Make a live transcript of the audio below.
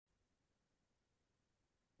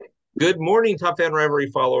Good morning, Top Fan Rivalry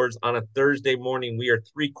followers. On a Thursday morning, we are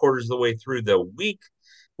three-quarters of the way through the week.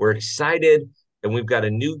 We're excited, and we've got a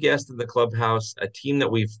new guest in the clubhouse, a team that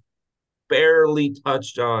we've barely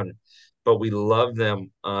touched on, but we love them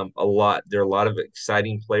a lot. There are a lot of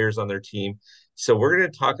exciting players on their team. So we're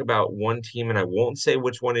going to talk about one team, and I won't say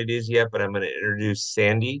which one it is yet, but I'm going to introduce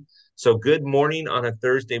Sandy. So good morning on a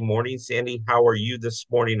Thursday morning, Sandy. How are you this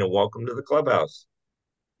morning, and welcome to the clubhouse.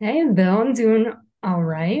 Hey, Bill, I'm doing all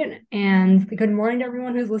right. And good morning to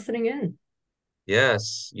everyone who's listening in.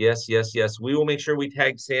 Yes, yes, yes, yes. We will make sure we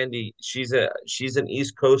tag Sandy. She's an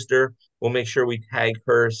East Coaster. We'll make sure we tag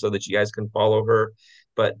her so that you guys can follow her.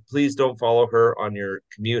 But please don't follow her on your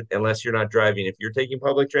commute unless you're not driving. If you're taking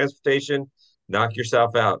public transportation, knock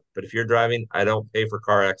yourself out. But if you're driving, I don't pay for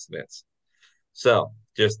car accidents. So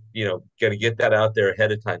just, got to get that out there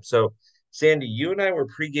ahead of time. So, Sandy, you and I were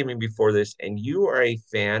pre-gaming before this, and you are a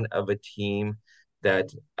fan of a team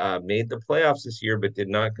that made the playoffs this year but did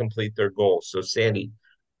not complete their goals. So, Sandy,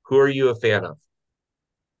 who are you a fan of?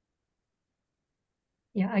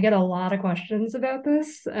 Yeah, I get a lot of questions about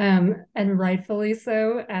this, and rightfully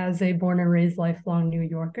so. As a born and raised lifelong New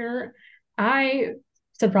Yorker, I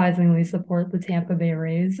surprisingly support the Tampa Bay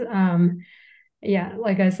Rays. Yeah,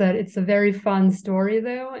 like I said, it's a very fun story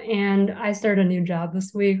though, and I started a new job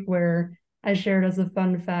this week where I shared as a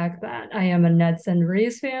fun fact that I am a Nets and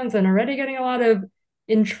Rays fans, and already getting a lot of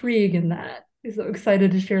intrigue in that. So excited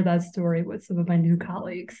to share that story with some of my new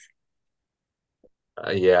colleagues.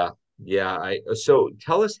 Yeah, yeah. I so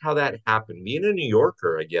tell us how that happened. Being a New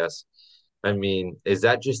Yorker, I guess. I mean, is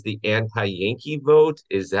that just the anti-Yankee vote?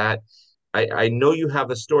 Is that I know you have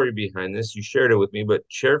a story behind this. You shared it with me, but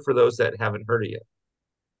share it for those that haven't heard it yet.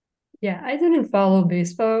 Yeah, I didn't follow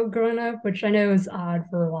baseball growing up, which I know is odd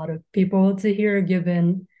for a lot of people to hear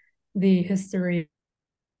given the history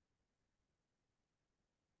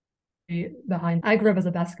behind. I grew up as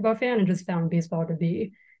a basketball fan and just found baseball to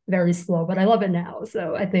be very slow, but I love it now.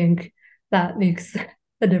 So I think that makes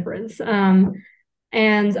a difference.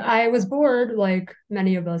 And I was bored, like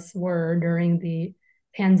many of us were during the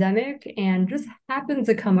pandemic, and just happened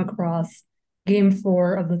to come across game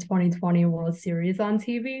four of the 2020 World Series on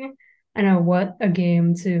TV. I know what a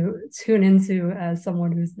game to tune into as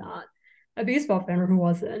someone who's not a baseball fan or who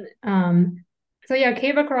wasn't. So yeah,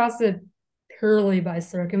 came across it purely by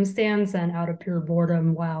circumstance and out of pure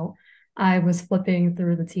boredom while I was flipping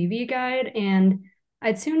through the TV guide. And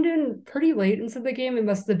I tuned in pretty late into the game. It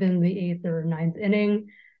must have been the eighth or ninth inning.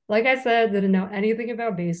 Like I said, didn't know anything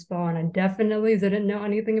about baseball, and I definitely didn't know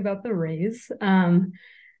anything about the Rays.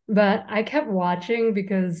 But I kept watching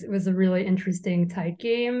because it was a really interesting tight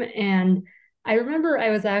game. And I remember I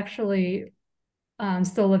was actually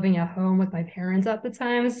still living at home with my parents at the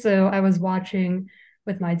time. So I was watching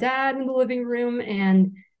with my dad in the living room,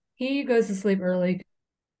 and he goes to sleep early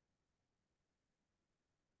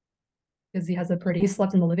because he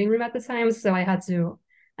slept in the living room at the time. So I had to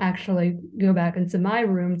actually go back into my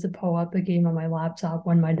room to pull up the game on my laptop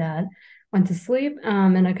when my dad went to sleep.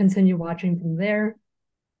 And I continued watching from there.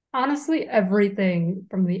 Honestly, everything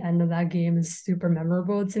from the end of that game is super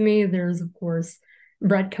memorable to me. There's, of course,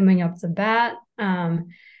 Brett coming up to bat. And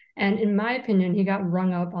in my opinion, he got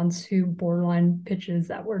rung up on two borderline pitches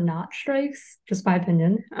that were not strikes, just my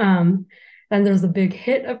opinion. Then there's the big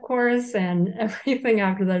hit, of course, and everything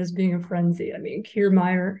after that is being a frenzy. I mean,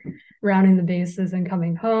 Kiermaier rounding the bases and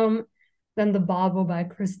coming home. Then the bobble by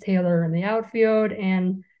Chris Taylor in the outfield,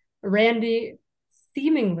 and Randy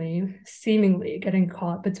seemingly getting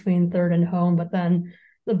caught between third and home, but then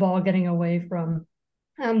the ball getting away from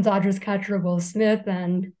Dodgers catcher Will Smith,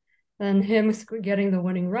 and then him getting the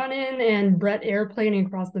winning run in, and Brett airplaning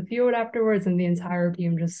across the field afterwards, and the entire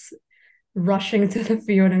team just rushing to the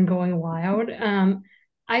field and going wild.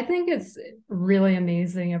 I think it's really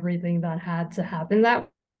amazing everything that had to happen that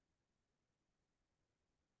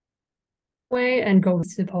way and go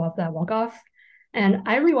to pull off that walk off. And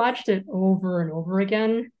I rewatched it over and over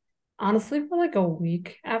again, honestly, for like a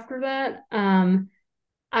week after that.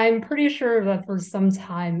 I'm pretty sure that for some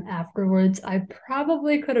time afterwards, I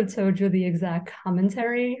probably could have told you the exact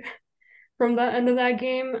commentary from the end of that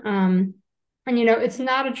game. And it's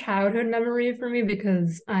not a childhood memory for me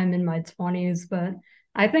because I'm in my 20s, but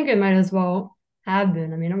I think it might as well have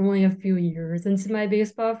been. I mean, I'm only a few years into my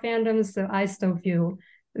baseball fandom, so I still feel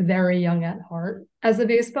very young at heart as a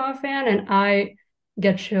baseball fan, and I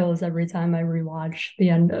get chills every time I rewatch the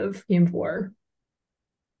end of game four.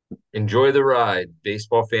 Enjoy the ride.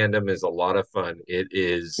 Baseball fandom is a lot of fun. It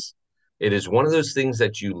is one of those things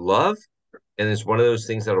that you love, and it's one of those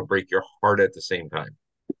things that'll break your heart at the same time.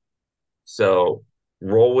 So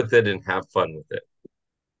roll with it and have fun with it.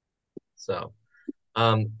 So,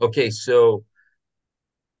 okay, so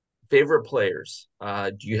favorite players.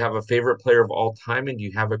 Do you have a favorite player of all time, and do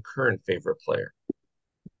you have a current favorite player?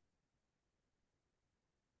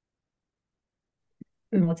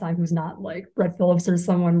 All the time who's not like Brett Phillips or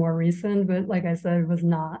someone more recent, but like I said, was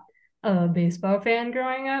not a baseball fan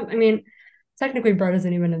growing up. I mean, technically Brett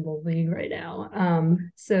isn't even in the league right now.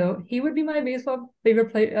 So he would be my baseball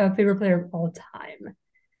favorite player of all time.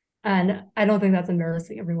 And I don't think that's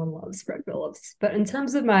embarrassing. Everyone loves Brett Phillips. But in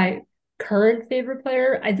terms of my current favorite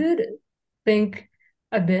player, I did think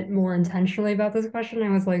a bit more intentionally about this question. I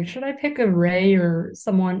was like, should I pick a Ray or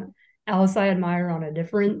someone else I admire on a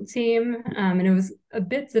different team? And it was a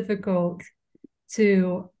bit difficult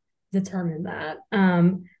to determine that.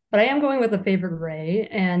 But I am going with a favorite Ray,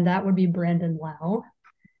 and that would be Brandon Lau.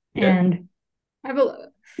 Okay. And I have a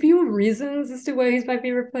few reasons as to why he's my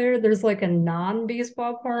favorite player. There's like a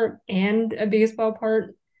non-baseball part and a baseball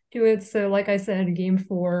part to it. So, like I said, Game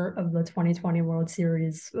 4 of the 2020 World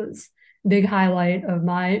Series was a big highlight of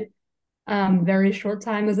my very short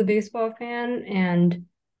time as a baseball fan. And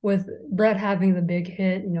with Brett having the big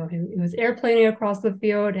hit, he was airplaning across the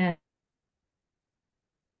field and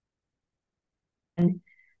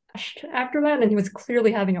after that, and he was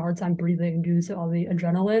clearly having a hard time breathing due to all the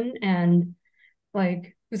adrenaline and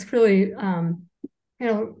like was clearly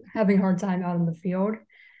having a hard time out in the field.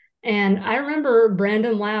 And I remember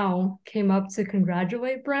Brandon Lau came up to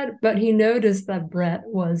congratulate Brett, but he noticed that Brett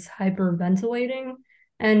was hyperventilating,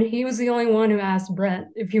 and he was the only one who asked Brett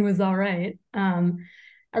if he was all right.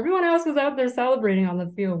 Everyone else was out there celebrating on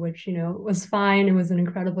the field, which was fine. It was an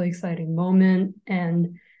incredibly exciting moment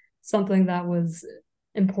and something that was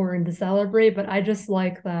important to celebrate. But I just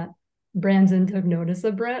like that Brandon took notice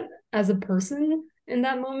of Brett as a person in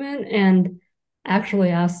that moment and actually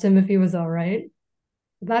asked him if he was all right.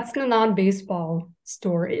 That's the non-baseball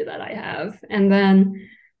story that I have. And then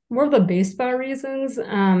more of the baseball reasons,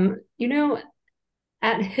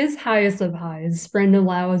 at his highest of highs, Brandon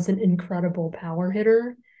Lau is an incredible power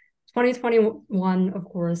hitter. 2021, of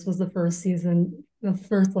course, was the first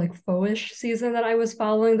like faux season that I was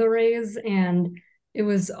following the Rays. And it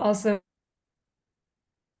was also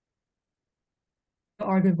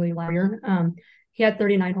arguably liar. He had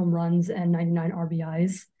 39 home runs and 99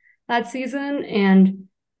 RBIs that season. And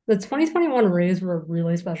the 2021 Rays were a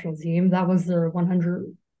really special team. That was their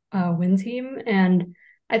 100 win team. And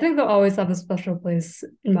I think they'll always have a special place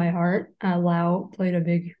in my heart. Lau played a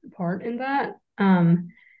big part in that.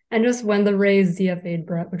 And just when the Rays DFA'd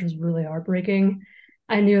Brett, which was really heartbreaking,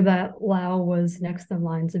 I knew that Lau was next in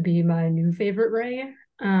line to be my new favorite Ray.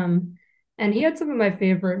 And he had some of my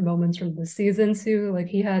favorite moments from the season too. Like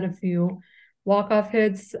he had a few walk-off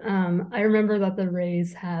hits. I remember that the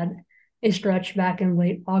Rays had a stretch back in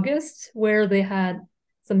late August where they had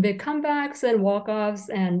some big comebacks and walk-offs,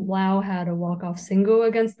 and Lau had a walk-off single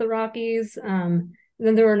against the Rockies. Then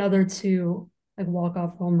there were another two like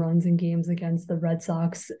walk-off home runs in games against the Red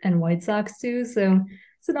Sox and White Sox too. So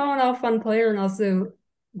it's an all-in-all fun player and also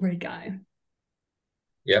great guy.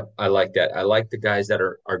 Yep, I like that. I like the guys that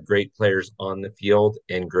are great players on the field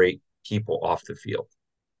and great people off the field,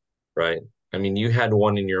 right? I mean, you had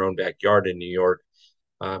one in your own backyard in New York.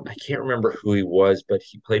 I can't remember who he was, but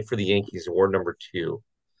he played for the Yankees, award number two.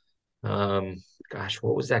 Gosh,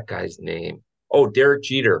 what was that guy's name? Oh, Derek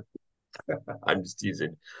Jeter. I'm just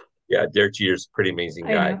teasing. Yeah, Derek Jeter's a pretty amazing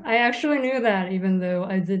I guy. know. I actually knew that even though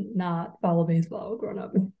I did not follow baseball growing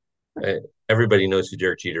up. Uh, Everybody knows who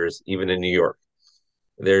Derek Jeter is, even in New York.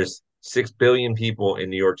 There's 6 billion people in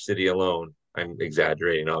New York City alone. I'm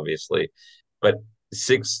exaggerating, obviously, but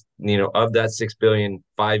of that 6 billion,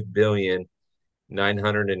 5 billion,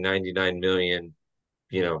 999 million,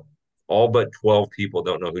 you know, all but 12 people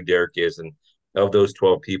don't know who Derek is. And of those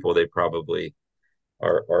 12 people, they probably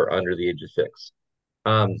are under the age of six.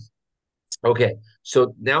 Um, okay.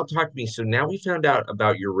 So now talk to me. So now we found out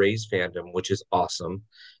about your Rays fandom, which is awesome.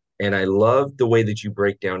 And I love the way that you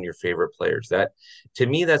break down your favorite players. That to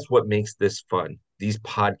me, that's what makes this fun, these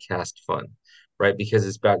podcasts fun, right? Because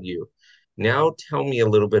it's about you. Now tell me a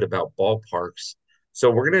little bit about ballparks.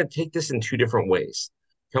 So we're gonna take this in two different ways.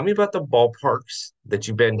 Tell me about the ballparks that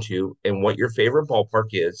you've been to and what your favorite ballpark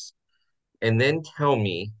is. And then tell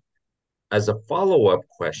me, as a follow-up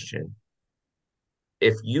question,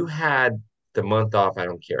 if you had the month off, I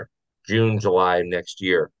don't care, June, July next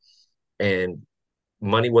year, and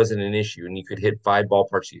money wasn't an issue and you could hit five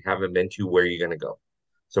ballparks you haven't been to, where are you going to go?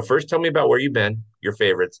 So first tell me about where you've been, your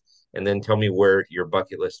favorites, and then tell me where your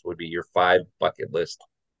bucket list would be, your five bucket list,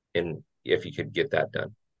 and if you could get that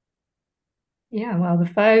done. Yeah, well, the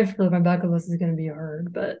five for my bucket list is going to be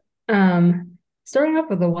hard, but starting off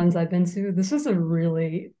with the ones I've been to, this was a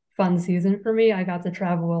really fun season for me. I got to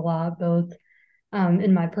travel a lot, both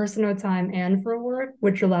in my personal time and for work,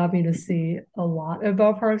 which allowed me to see a lot of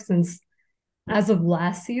ballparks since as of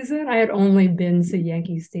last season, I had only been to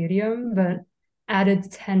Yankee Stadium, but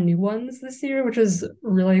added 10 new ones this year, which is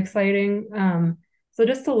really exciting. So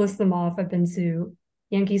just to list them off, I've been to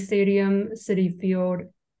Yankee Stadium, Citi Field,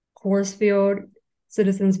 Coors Field,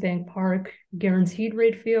 Citizens Bank Park, Guaranteed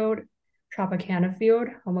Rate Field, Tropicana Field,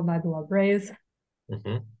 home of my beloved Rays,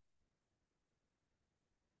 Hmm.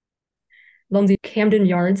 Lundy Camden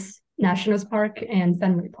Yards, Nationals Park, and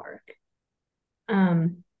Fenway Park.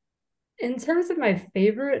 Um, in terms of my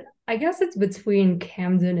favorite, I guess it's between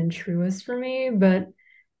Camden and Truist for me, but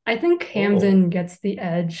I think Oh, Camden gets the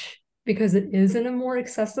edge because it is in a more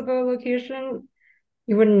accessible location.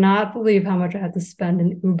 You would not believe how much I had to spend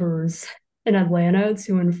in Ubers in Atlanta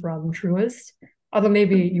to and from Truist, although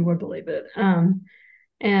maybe you would believe it.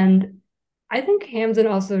 And I think Camden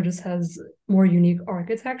also just has more unique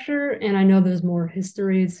architecture, and I know there's more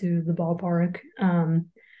history to the ballpark.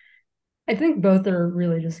 I think both are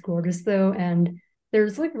really just gorgeous though, and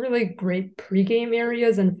there's like really great pregame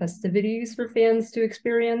areas and festivities for fans to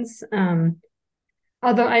experience.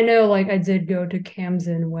 Although I know like I did go to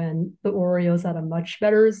Camden when the Orioles had a much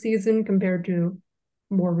better season compared to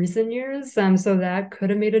more recent years. So that could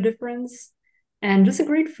have made a difference. And just a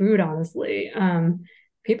great food, honestly.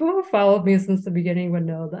 People who followed me since the beginning would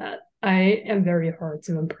know that I am very hard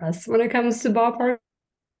to impress when it comes to ballpark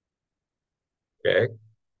okay.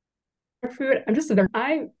 food.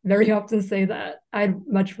 I very often say that I'd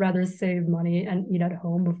much rather save money and eat at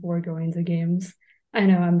home before going to games. I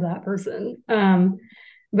know I'm that person.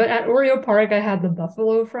 But at Oreo Park, I had the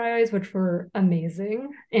buffalo fries, which were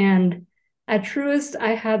amazing. And at Truist,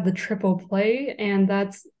 I had the triple play, and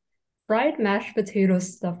that's fried mashed potato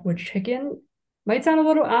stuffed with chicken. Might sound a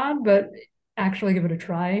little odd, but actually give it a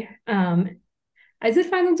try. I did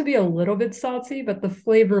find them to be a little bit salty, but the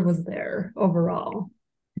flavor was there overall.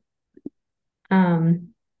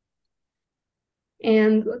 Um,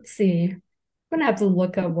 And let's see, I'm gonna have to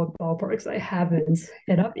look up what ballparks I haven't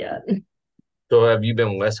hit up yet. So have you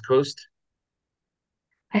been West Coast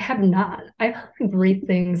I have not. I've heard great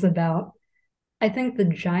things about, I think the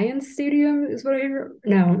Giants Stadium is what I hear.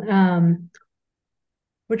 No,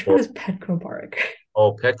 which one or is Petco Park?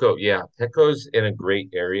 oh Petco? Yeah, Petco's in a great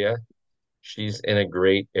area. She's in a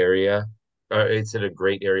great area. It's in a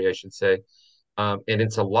great area, I should say. And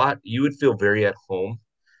it's a lot. You would feel very at home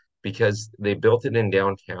because they built it in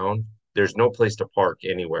downtown. There's no place to park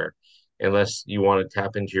anywhere unless you want to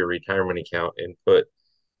tap into your retirement account and put,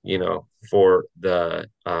 for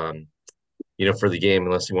for the game,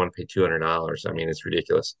 unless you want to pay $200. I mean, it's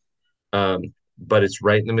ridiculous. Um, but it's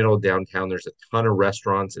right in the middle of downtown. There's a ton of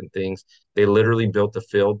restaurants and things. They literally built the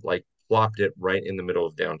field, like plopped it right in the middle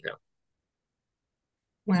of downtown.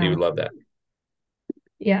 So you would Wow. love that.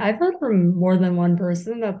 Yeah, I've heard from more than one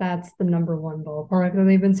person that that's the number one ballpark that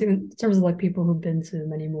they've been to in terms of like people who've been to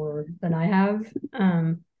many more than I have.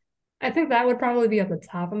 I think that would probably be at the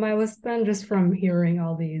top of my list then, just from hearing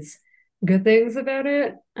all these good things about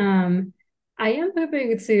it. I am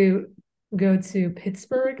hoping to go to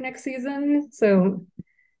Pittsburgh next season. So,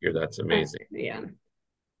 Here, that's amazing. yeah,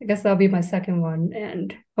 I guess that'll be my second one,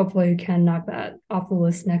 and hopefully can knock that off the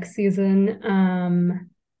list next season.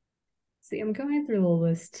 See, I'm going through the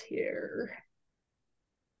list here.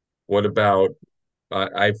 What about,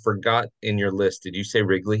 I forgot in your list, did you say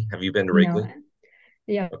Wrigley? Have you been to No, Wrigley?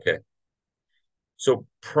 yeah, Okay. So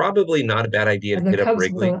probably not a bad idea to the hit up Cubs.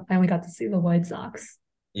 Wrigley. I only got to see the White Sox.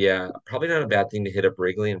 Yeah, probably not a bad thing to hit up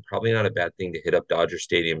Wrigley and probably not a bad thing to hit up Dodger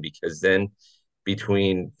Stadium because then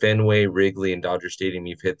between Fenway, Wrigley, and Dodger Stadium,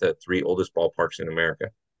 you've hit the three oldest ballparks in America.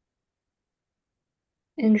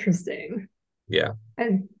 Interesting. Yeah.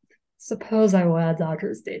 I suppose I will add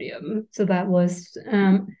Dodger Stadium to that list.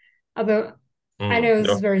 Although I know this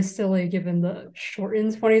is No. very silly given the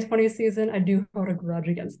shortened 2020 season, I do hold a grudge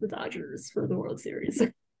against the Dodgers for the World Series.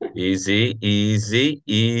 Easy, easy,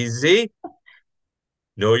 easy.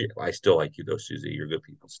 No, I still like you though, Susie. You're good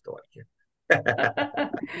people. Still like you.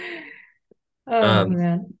 Oh um,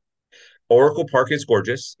 man. Oracle Park is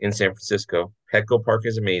gorgeous in San Francisco. Petco Park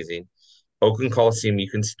is amazing. Oakland Coliseum you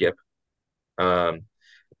can skip. Um,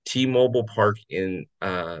 T-Mobile Park in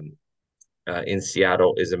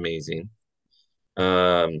Seattle is amazing.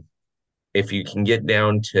 Um, if you can get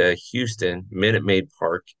down to Houston, Minute Maid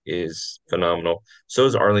Park is phenomenal. So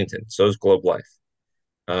is Arlington. So is Globe Life.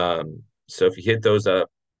 So if you hit those up,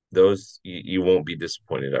 those you won't be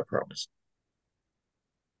disappointed. I promise.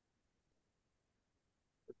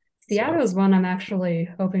 Seattle So is one I'm actually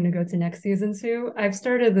hoping to go to next season too. I've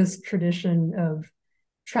started this tradition of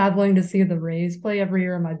traveling to see the Rays play every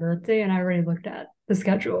year on my birthday, and I already looked at the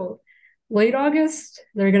schedule. Late August,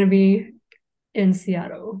 they're going to be in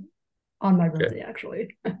Seattle on my okay, birthday,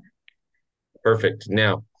 actually. perfect.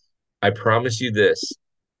 Now, I promise you this.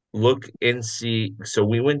 Look and see. So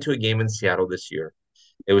we went to a game in Seattle this year.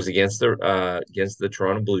 It was against the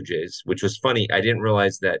Toronto Blue Jays, which was funny. I didn't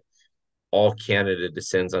realize that all Canada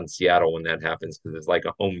descends on Seattle when that happens because it's like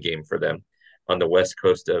a home game for them on the west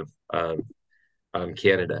coast of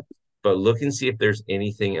Canada. But look and see if there's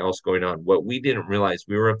anything else going on. What we didn't realize,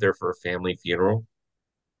 we were up there for a family funeral,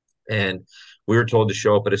 and we were told to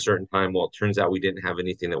show up at a certain time. Well, it turns out we didn't have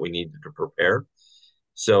anything that we needed to prepare.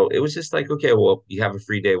 So it was just like, okay, well, you have a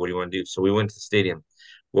free day. What do you want to do? So we went to the stadium.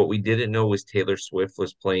 What we didn't know was Taylor Swift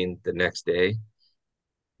was playing the next day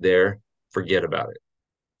there. Forget about it.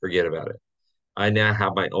 Forget about it. I now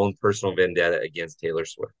have my own personal vendetta against Taylor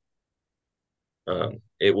Swift.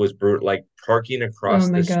 It was brutal, like parking Oh across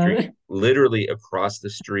my the street, God. literally across the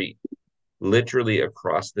street.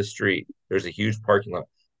 There's a huge parking lot,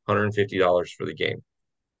 $150 for the game.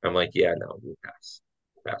 I'm like, yeah, no, we'll pass.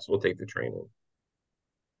 Pass. We'll take the train in.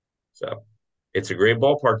 So it's a great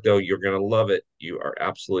ballpark, though. You're gonna love it. You are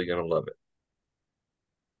absolutely gonna love it.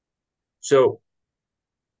 So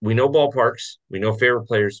we know ballparks, we know favorite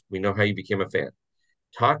players, we know how you became a fan.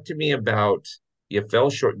 Talk to me about you fell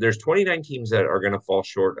short. There's 29 teams that are going to fall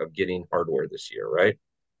short of getting hardware this year, right?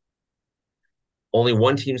 Only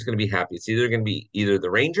one team's going to be happy. It's either going to be either the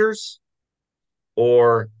Rangers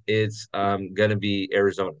or it's going to be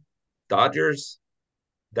Arizona. Dodgers,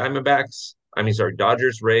 Diamondbacks. I mean, sorry,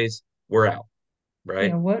 Dodgers, Rays. We're out, Yeah,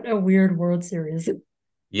 right? what a weird World Series.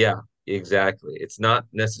 Yeah, exactly. It's not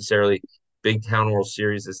necessarily big town World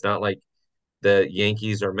Series. It's not like the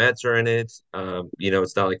Yankees or Mets are in it.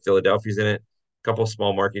 It's not like Philadelphia's in it. A couple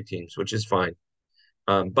small market teams, which is fine.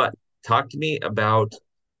 But talk to me about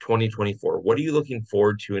 2024. What are you looking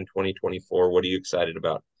forward to in 2024? What are you excited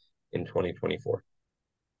about in 2024?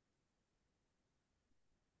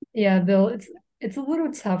 Yeah, Bill, it's a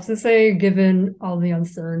little tough to say given all the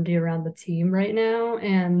uncertainty around the team right now,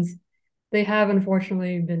 and they have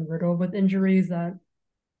unfortunately been riddled with injuries that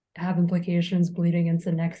have implications bleeding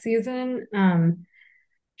into next season.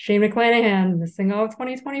 Shane McClanahan missing all of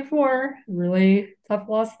 2024, really tough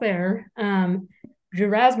loss there. Drew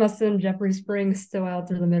Rasmussen, Jeffrey Springs still out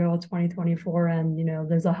through the middle of 2024, and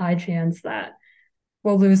there's a high chance that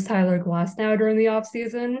we'll lose Tyler Glasnow during the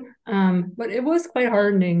offseason. But it was quite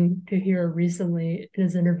heartening to hear recently in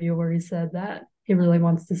his interview where he said that he really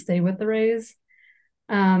wants to stay with the Rays.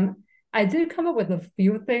 Um, I did come up with a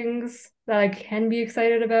few things that I can be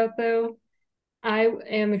excited about, though. I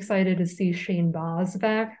am excited to see Shane Baz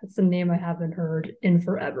back. It's a name I haven't heard in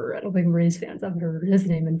forever. I don't think Rays fans have heard his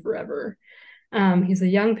name in forever. He's a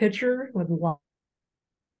young pitcher with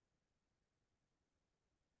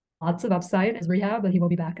lots of upside as rehab, and he will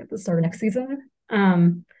be back at the start of next season.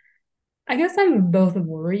 I guess I'm both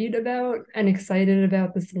worried about and excited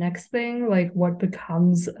about this next thing, like what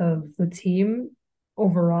becomes of the team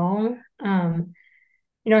overall.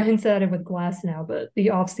 I hinted at it with Glass now, but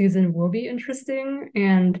the off season will be interesting,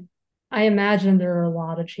 and I imagine there are a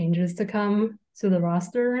lot of changes to come to the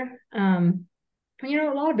roster. A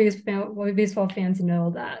lot of baseball fans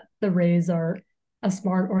know that the Rays are a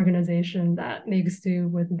smart organization that makes do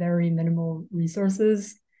with very minimal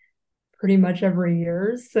resources pretty much every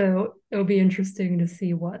year. So it'll be interesting to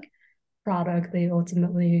see what product they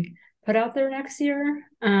ultimately put out there next year.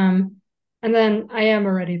 And then I am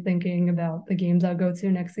already thinking about the games I'll go to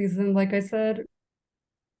next season, like I said,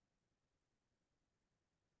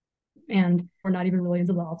 and we're not even really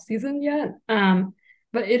into the off season yet.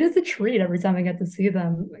 But it is a treat every time I get to see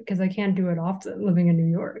them because I can't do it often living in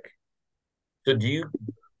New York. So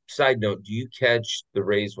side note, do you catch the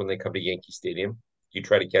Rays when they come to Yankee Stadium? Do you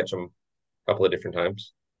try to catch them a couple of different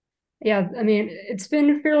times? Yeah, I mean, it's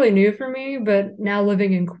been fairly new for me, but now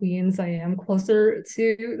living in Queens, I am closer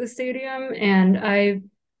to the stadium, and I've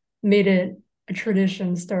made it a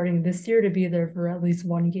tradition starting this year to be there for at least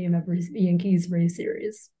one game every Yankees Rays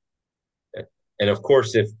series. And of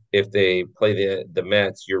course, if they play the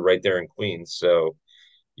Mets, you're right there in Queens, so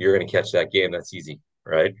you're going to catch that game. That's easy,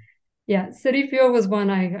 right? Yeah, City Field was one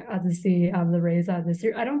I got to see the Rays at this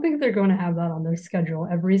year. I don't think they're going to have that on their schedule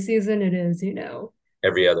every season. It is,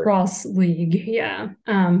 Every other, cross league. Yeah.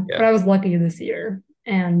 But yeah. I was lucky this year.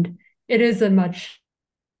 And it is a much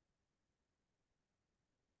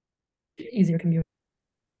easier commute.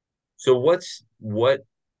 So what's what?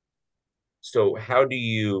 So how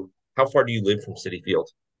far do you live from City Field?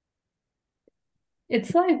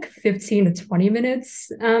 It's like 15 to 20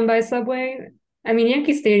 minutes by subway. I mean,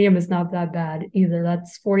 Yankee Stadium is not that bad either.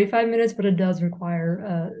 That's 45 minutes, but it does require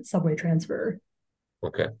a subway transfer.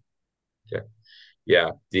 Okay. Okay.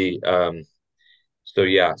 Yeah. So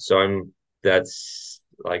yeah, so that's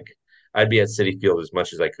like I'd be at City Field as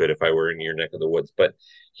much as I could if I were in your neck of the woods. But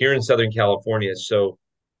here in Southern California, so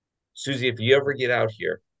Susie, if you ever get out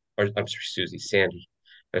here, or I'm sorry, Susie, Sandy.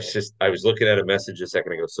 I was looking at a message a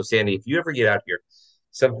second ago. So Sandy, if you ever get out here,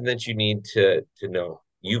 something that you need to know,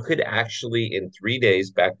 you could actually in 3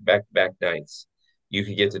 days, back to back to back nights, you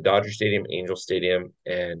could get to Dodger Stadium, Angel Stadium,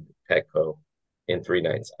 and Petco in 3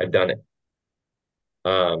 nights. I've done it.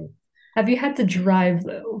 Um, Have you had to drive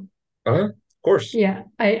though? of course, Yeah, of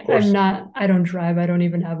I'm course. not, I don't drive. I don't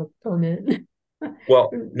even have a permit. Well,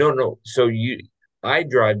 no, no. I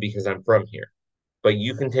drive because I'm from here, but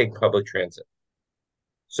you can take public transit.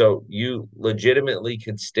 So you legitimately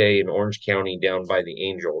could stay in Orange County down by the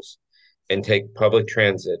Angels and take public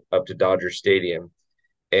transit up to Dodger Stadium,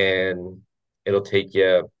 and it'll take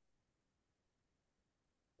you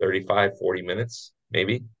 35, 40 minutes,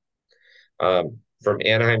 maybe. From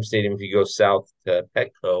Anaheim Stadium, if you go south to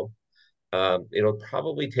Petco, it'll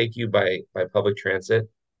probably take you by public transit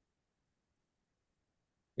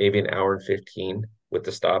maybe an hour and 15 with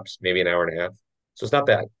the stops, maybe an hour and a half. So it's not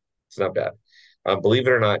bad. It's not bad. Believe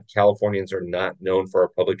it or not, Californians are not known for our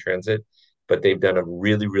public transit, but they've done a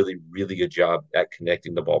really, really, really good job at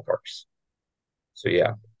connecting the ballparks. So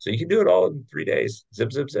yeah, so you can do it all in 3 days.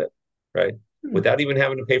 Zip, zip, zip, right? Without even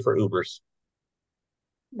having to pay for Ubers.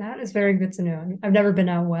 That is very good to know. I've never been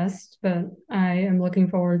out west, but I am looking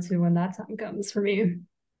forward to when that time comes for me.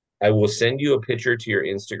 I will send you a picture to your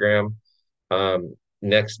Instagram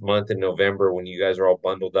next month in November when you guys are all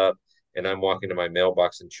bundled up and I'm walking to my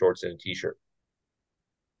mailbox in shorts and a t-shirt.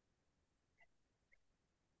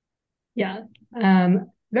 Yeah.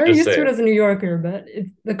 Very Just used to it saying. as a New Yorker, but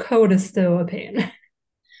the code is still a pain.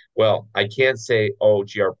 Well, I can't say, oh,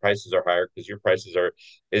 gee, our prices are higher because your prices are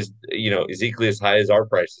is equally as high as our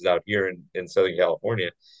prices out here in Southern California.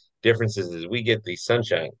 Difference is we get the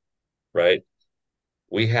sunshine, right?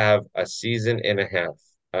 We have a season and a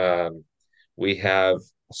half. We have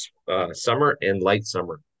summer and light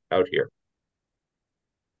summer out here.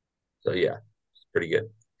 So yeah, it's pretty good.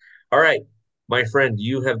 All right, my friend,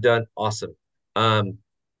 you have done awesome. Um,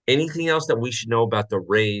 Anything else that we should know about the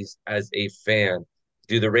Rays as a fan?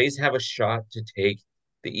 Do the Rays have a shot to take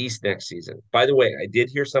the East next season? By the way, I did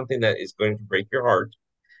hear something that is going to break your heart.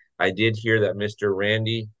 I did hear that Mr.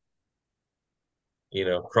 Randy,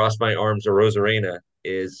 cross my arms or Rosarena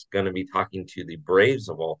is going to be talking to the Braves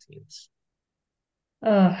of all teams.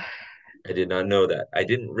 Uh, I did not know that. I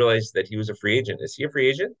didn't realize that he was a free agent. Is he a free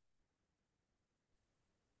agent?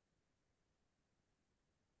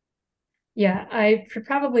 yeah, I should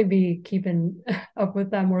probably be keeping up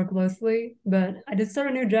with that more closely, but I did start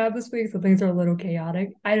a new job this week, so things are a little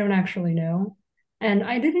chaotic. I don't actually know. And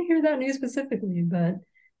I didn't hear that news specifically, but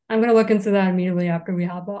I'm gonna look into that immediately after we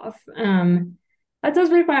hop off. That does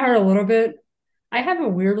break my heart a little bit. I have a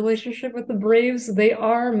weird relationship with the Braves. They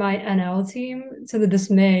are my NL team to the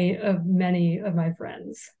dismay of many of my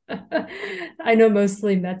friends. I know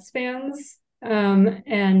mostly Mets fans.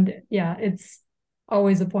 And yeah, it's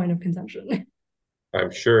always a point of contention.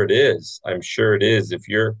 I'm sure it is. I'm sure it is. If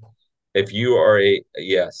you are a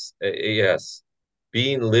yes,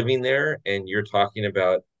 being living there and you're talking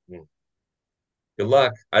about good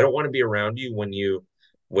luck. I don't want to be around you when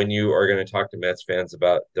you are going to talk to Mets fans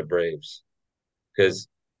about the Braves because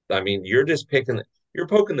I mean you're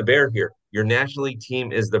poking the bear here. Your National League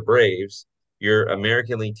team is the Braves. Your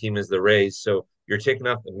American League team is the Rays. So you're taking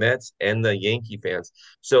off the Mets and the Yankee fans.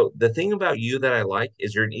 So the thing about you that I like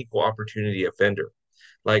is you're an equal opportunity offender.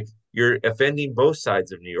 Like you're offending both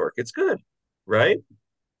sides of New York. It's good, right?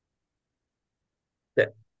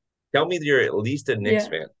 Tell me that you're at least a Knicks Yeah,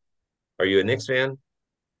 fan. Are you a Knicks fan?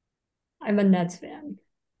 I'm a Nets fan.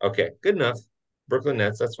 Okay, good enough. Brooklyn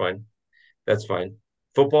Nets, that's fine. That's fine.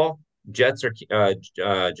 Football, Jets or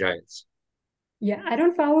Giants. Yeah, I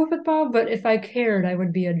don't follow football, but if I cared, I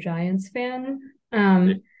would be a Giants fan.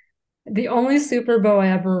 Yeah. The only Super Bowl I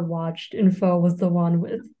ever watched in full was the one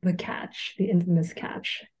with the catch, the infamous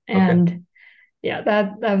catch. Okay, And yeah,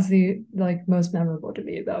 that was the like most memorable to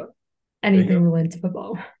me about there you anything go. related to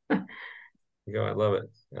football. There you go. I love it.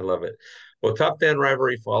 I love it. Well, Top Fan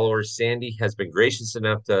Rivalry followers, Sandy has been gracious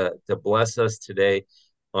enough to bless us today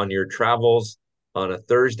on your travels on a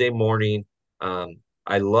Thursday morning.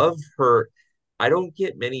 I love her. I don't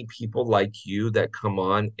get many people like you that come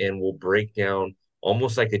on and will break down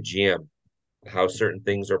almost like a GM how certain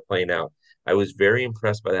things are playing out. I was very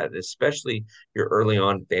impressed by that, and especially your early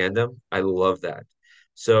on fandom. I love that.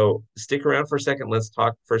 So stick around for a second. Let's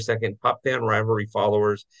talk for a second. Pop fan rivalry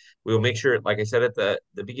followers. We will make sure, like I said at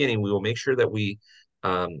the beginning, we will make sure that we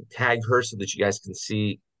tag her so that you guys can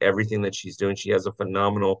see everything that she's doing. She has a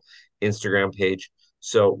phenomenal Instagram page.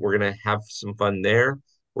 So we're gonna have some fun there.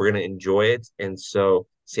 We're gonna enjoy it. And so,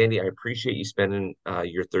 Sandy, I appreciate you spending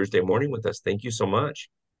your Thursday morning with us. Thank you so much.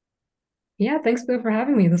 Yeah, thanks Bill for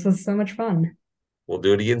having me. This was so much fun. We'll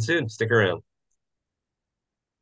do it again soon. Stick around.